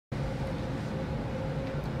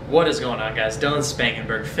What is going on, guys? Dylan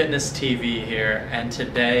Spangenberg, Fitness TV here, and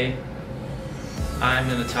today I'm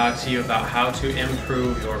going to talk to you about how to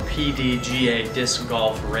improve your PDGA disc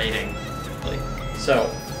golf rating.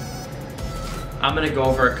 So I'm going to go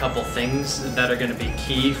over a couple things that are going to be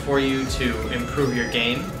key for you to improve your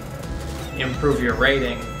game, improve your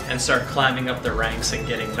rating, and start climbing up the ranks and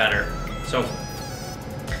getting better. So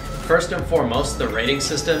first and foremost, the rating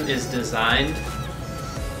system is designed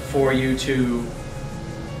for you to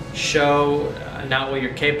show not what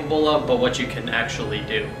you're capable of, but what you can actually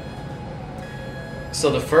do.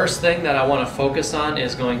 So the first thing that I want to focus on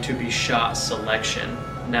is going to be shot selection.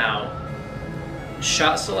 Now,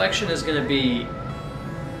 shot selection is going to be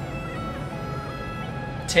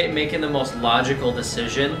making the most logical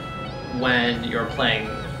decision when you're playing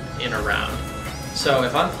in a round. So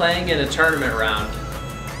if I'm playing in a tournament round,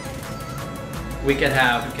 we could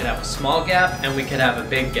have a small gap and we could have a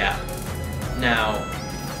big gap. Now,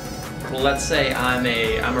 let's say I'm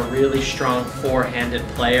a really strong four-handed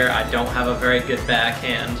player. I don't have a very good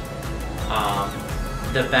backhand.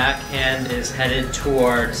 The backhand is headed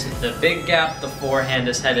towards the big gap, the forehand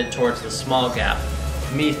is headed towards the small gap.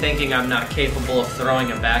 Me thinking I'm not capable of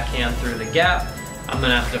throwing a backhand through the gap, I'm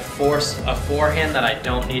gonna have to force a forehand that I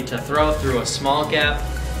don't need to throw through a small gap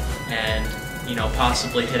and, you know,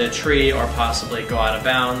 possibly hit a tree or possibly go out of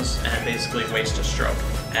bounds and basically waste a stroke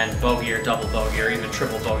and bogey or double bogey or even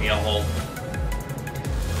triple bogey a hole.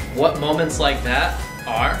 What moments like that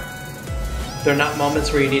are, they're not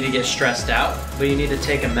moments where you need to get stressed out, but you need to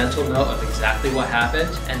take a mental note of exactly what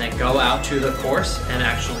happened and then go out to the course and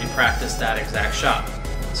actually practice that exact shot.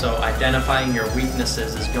 So identifying your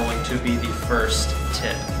weaknesses is going to be the first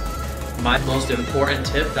tip. My most important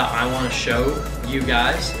tip that I want to show you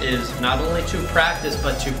guys is not only to practice,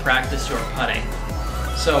 but to practice your putting.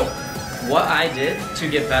 So what I did to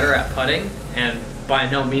get better at putting, and by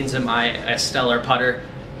no means am I a stellar putter,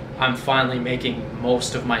 I'm finally making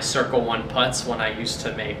most of my circle one putts when I used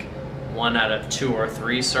to make 1 out of 2 or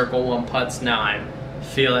 3 circle one putts. Now I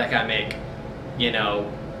feel like I make, you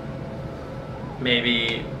know,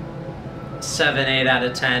 maybe 7, 8 out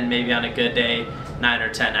of 10, maybe on a good day, 9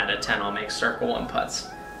 or 10 out of 10 I'll make circle one putts.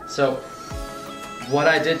 So what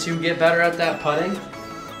I did to get better at that putting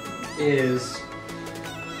is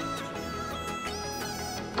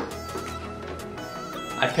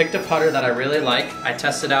I picked a putter that I really like. I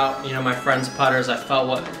tested out, you know, my friend's putters. I felt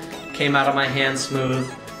what came out of my hand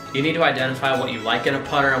smooth. You need to identify what you like in a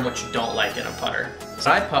putter and what you don't like in a putter.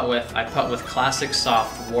 So I putt with Classic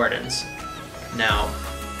Soft Wardens. Now,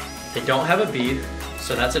 they don't have a bead,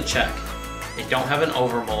 so that's a check. They don't have an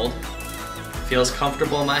overmold. Feels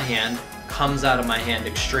comfortable in my hand. Comes out of my hand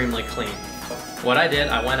extremely clean. What I did,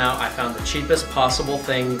 I went out, I found the cheapest possible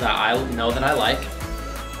thing that I know that I like.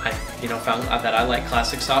 I found that I like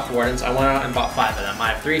Classic Soft Wardens. I went out and bought 5 of them.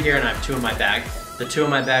 I have 3 here and I have 2 in my bag. The 2 in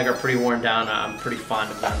my bag are pretty worn down. I'm pretty fond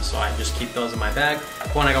of them, so I just keep those in my bag.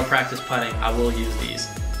 When I go practice putting, I will use these.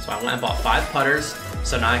 So I went and bought 5 putters,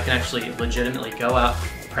 so now I can actually legitimately go out,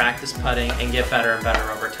 practice putting, and get better and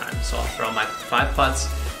better over time. So I'll throw my 5 putts,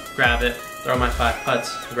 grab it, throw my 5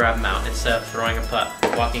 putts, grab them out, instead of throwing a putt,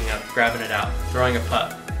 walking up, grabbing it out, throwing a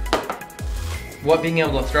putt. What being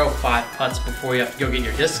able to throw 5 putts before you have to go get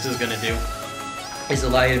your discs is going to do is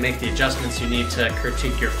allow you to make the adjustments you need to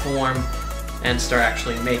critique your form and start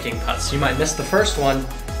actually making putts. You might miss the first one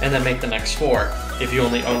and then make the next 4. If you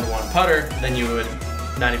only owned 1 putter, then you would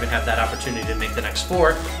not even have that opportunity to make the next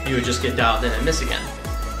 4. You would just get dialed in and miss again.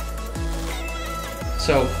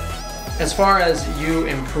 So as far as you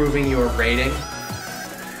improving your rating,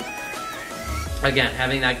 again,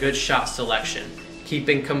 having that good shot selection,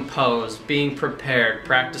 keeping composed, being prepared,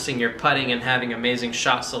 practicing your putting, and having amazing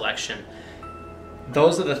shot selection.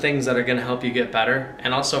 Those are the things that are going to help you get better,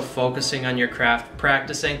 and also focusing on your craft,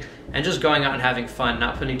 practicing, and just going out and having fun,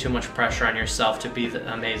 not putting too much pressure on yourself to be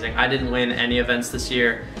amazing. I didn't win any events this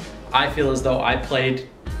year. I feel as though I played,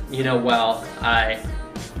 you know, well. I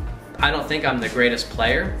don't think I'm the greatest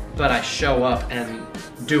player, but I show up and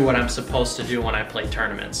do what I'm supposed to do when I play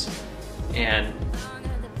tournaments. And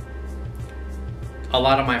a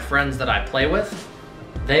lot of my friends that I play with,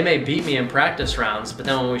 they may beat me in practice rounds, but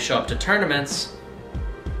then when we show up to tournaments,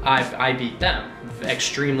 I beat them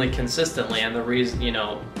extremely consistently. And the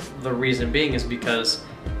reason being is because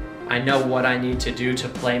I know what I need to do to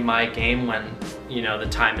play my game when, you know, the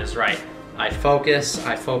time is right. I focus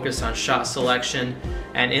on shot selection,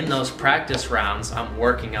 and in those practice rounds, I'm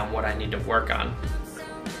working on what I need to work on.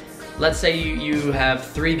 Let's say you have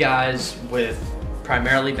 3 guys with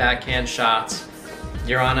primarily backhand shots.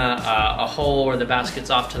 You're on a hole where the basket's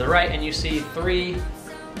off to the right, and you see 3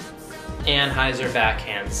 Anheuser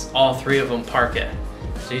backhands. All three of them park it.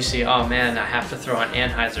 So you see, oh man, I have to throw an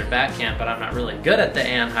Anheuser backhand, but I'm not really good at the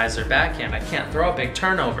Anheuser backhand. I can't throw a big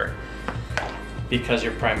turnover because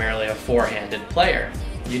you're primarily a four-handed player.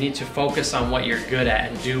 You need to focus on what you're good at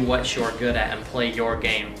and do what you're good at and play your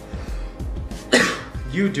game.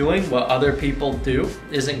 You doing what other people do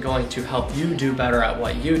isn't going to help you do better at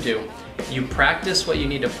what you do. You practice what you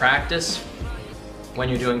need to practice when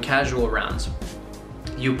you're doing casual rounds.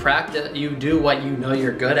 You do what you know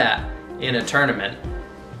you're good at in a tournament.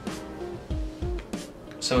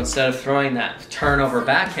 So instead of throwing that turnover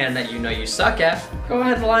backhand that you know you suck at, go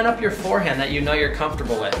ahead and line up your forehand that you know you're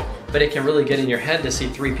comfortable with. But it can really get in your head to see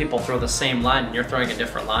three people throw the same line and you're throwing a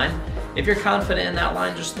different line. If you're confident in that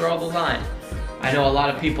line, just throw the line. I know a lot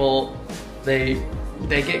of people, they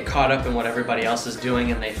get caught up in what everybody else is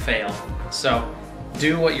doing and they fail. So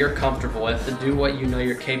do what you're comfortable with and do what you know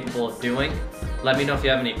you're capable of doing. Let me know if you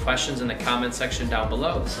have any questions in the comment section down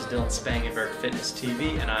below. This is Dylan Spangenberg Fitness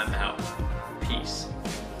TV and I'm out. Peace.